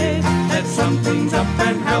afraid that something's up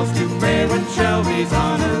and hell's to pay when Shelby's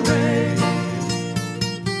on a raid.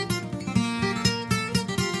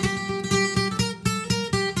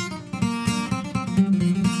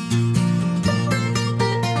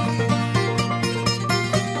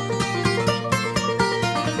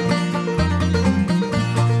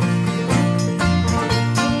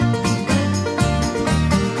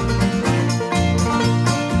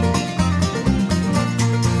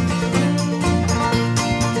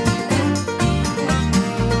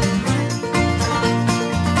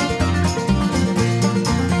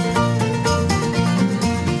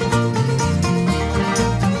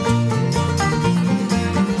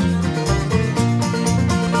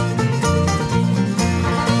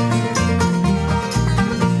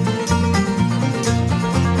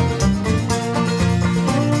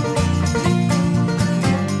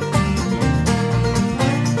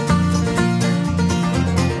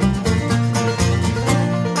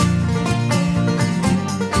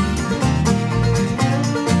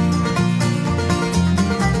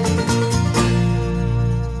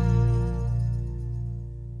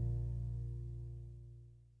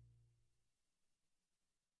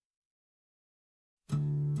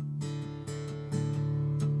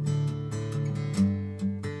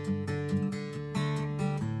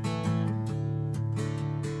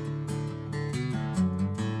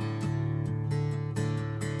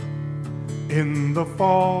 In the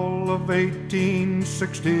fall of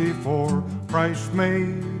 1864, Price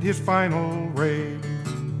made his final raid.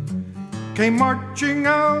 Came marching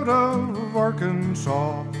out of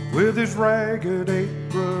Arkansas with his ragged 8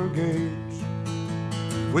 brigades,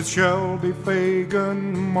 with Shelby,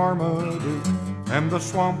 Fagan, Marmaduke, and the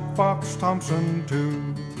Swamp Fox Thompson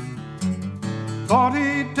too. Thought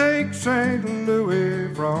he'd take St.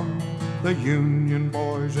 Louis from the Union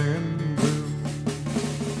boys in blue.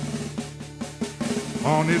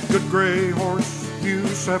 On his good gray horse,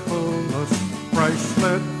 Bucephalus, Price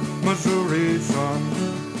led Missouri's son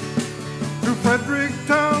through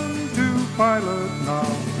Fredericktown to Pilot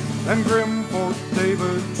Knob and grim Fort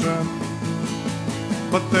Davidson.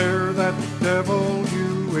 But there that devil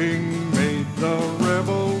Ewing made the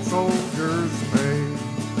rebel soldiers pay,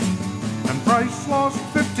 and Price lost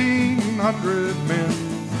 1,500 men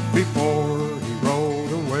before he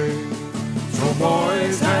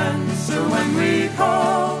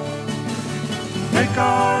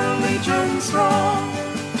our allegiance strong.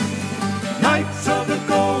 Knights of the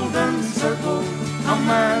Golden Circle, come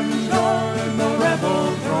and join the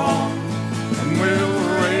rebel throng, and we'll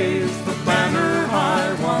raise the banner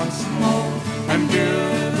high once more and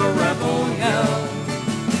give the rebel yell.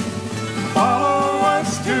 Follow us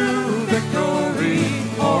to victory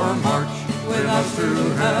or march with us through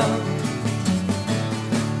hell.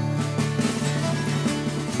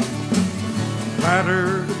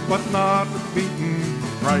 Battered but not beaten,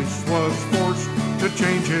 Christ was forced to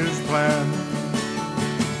change his plan.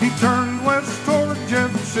 He turned west toward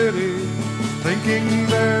Jet City, thinking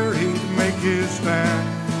there he'd make his stand.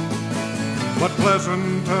 But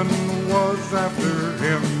Pleasanton was after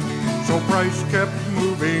him, so Price kept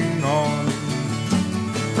moving on.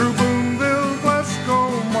 Through Boonville, Glasgow,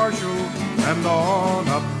 Marshall, and on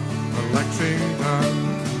up to Lexington.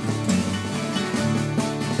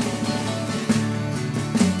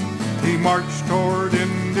 He marched toward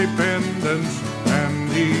independence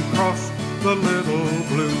and he crossed the Little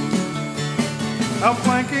Blue,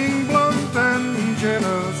 outflanking Blunt and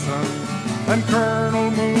Jennison and Colonel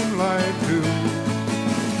Moonlight too.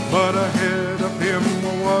 But ahead of him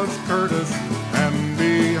was Curtis and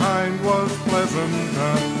behind was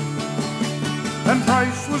Pleasanton, and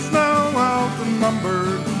Price was now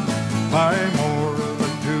outnumbered by more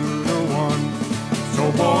than 2-1.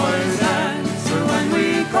 So boys, answer when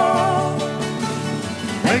we call,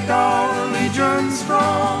 make our legion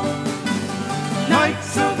strong.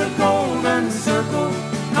 Knights of the Golden Circle,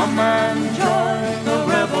 come and join the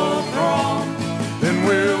rebel throng. Then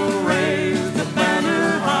we'll raise the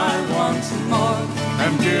banner high once more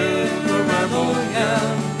and give the rebel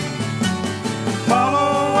yell.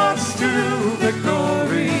 Follow us to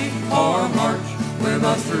victory or march with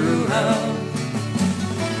us through hell.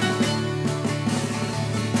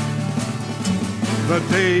 The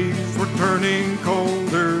days were turning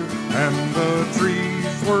colder and the trees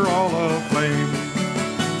were all aflame,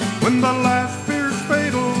 when the last fierce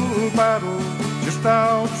fatal battle just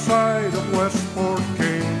outside of Westport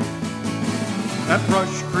came. At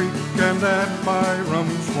Rush Creek and at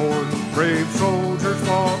Byram's Ford, brave soldiers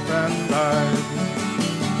fought and died,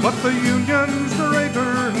 but the Union's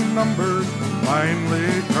greater numbers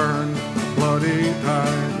finally turned the bloody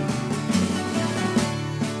tide.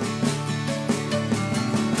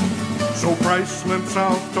 So Price went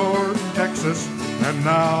south toward Texas, and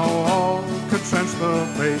now all could sense the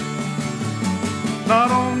fate,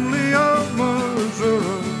 not only of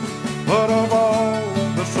Missouri, but of all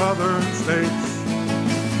the southern states.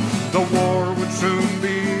 The war would soon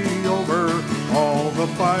be over, all the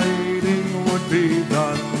fighting would be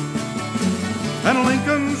done, and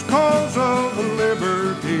Lincoln's cause of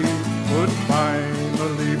liberty would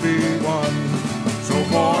finally be won. So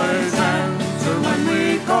boys, answer when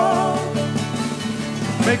we call,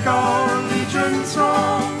 make our legion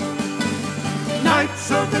strong.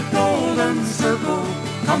 Knights of the Golden Circle,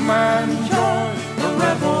 come and join the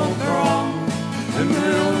rebel throng. Then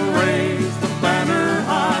we'll raise the banner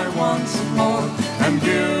high once more and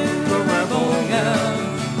give the rebel yell.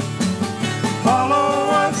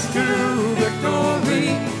 Follow us to victory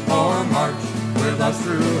or march with us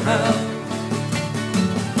through hell.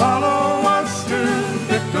 Follow us to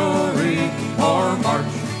victory or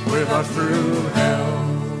march with us through hell.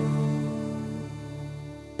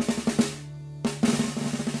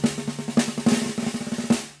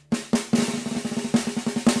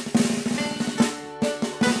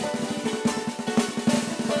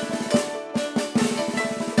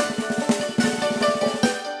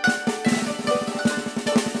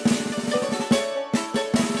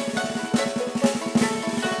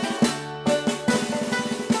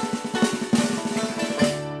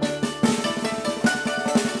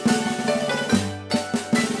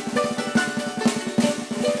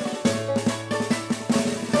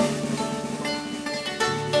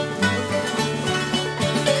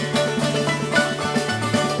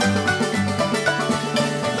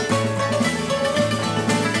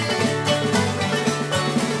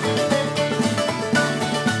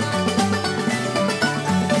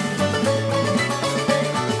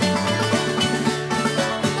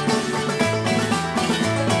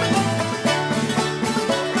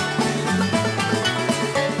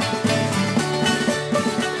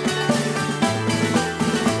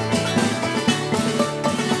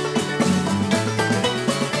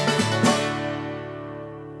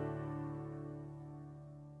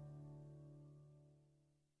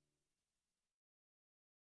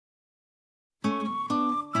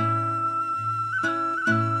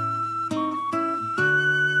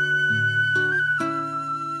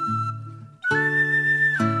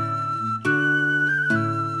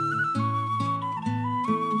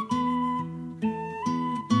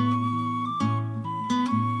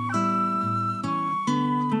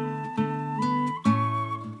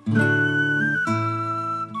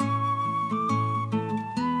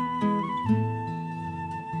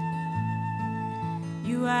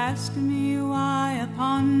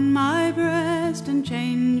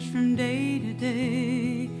 from day to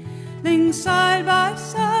day, laying side by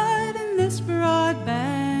side in this broad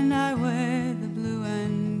band. I wear the blue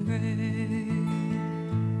and gray.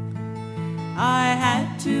 I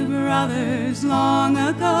had two brothers long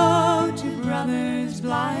ago, two brothers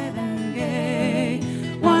blithe and gay.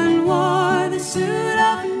 One wore the suit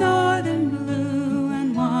of northern blue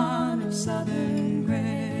and one of southern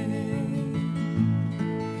gray.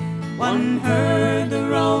 One heard the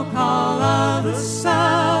roll call of the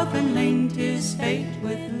South and linked his fate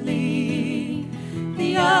with Lee.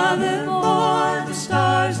 The other bore the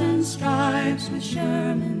stars and stripes with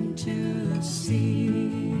Sherman to the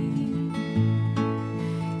sea.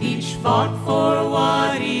 Each fought for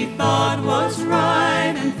what he thought was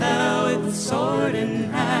right and fell with sword in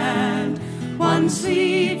hand. One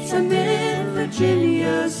sleeps amid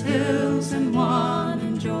Virginia's hills and one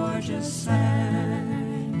in Georgia's sands.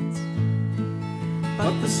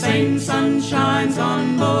 But the same sun shines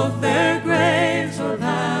on both their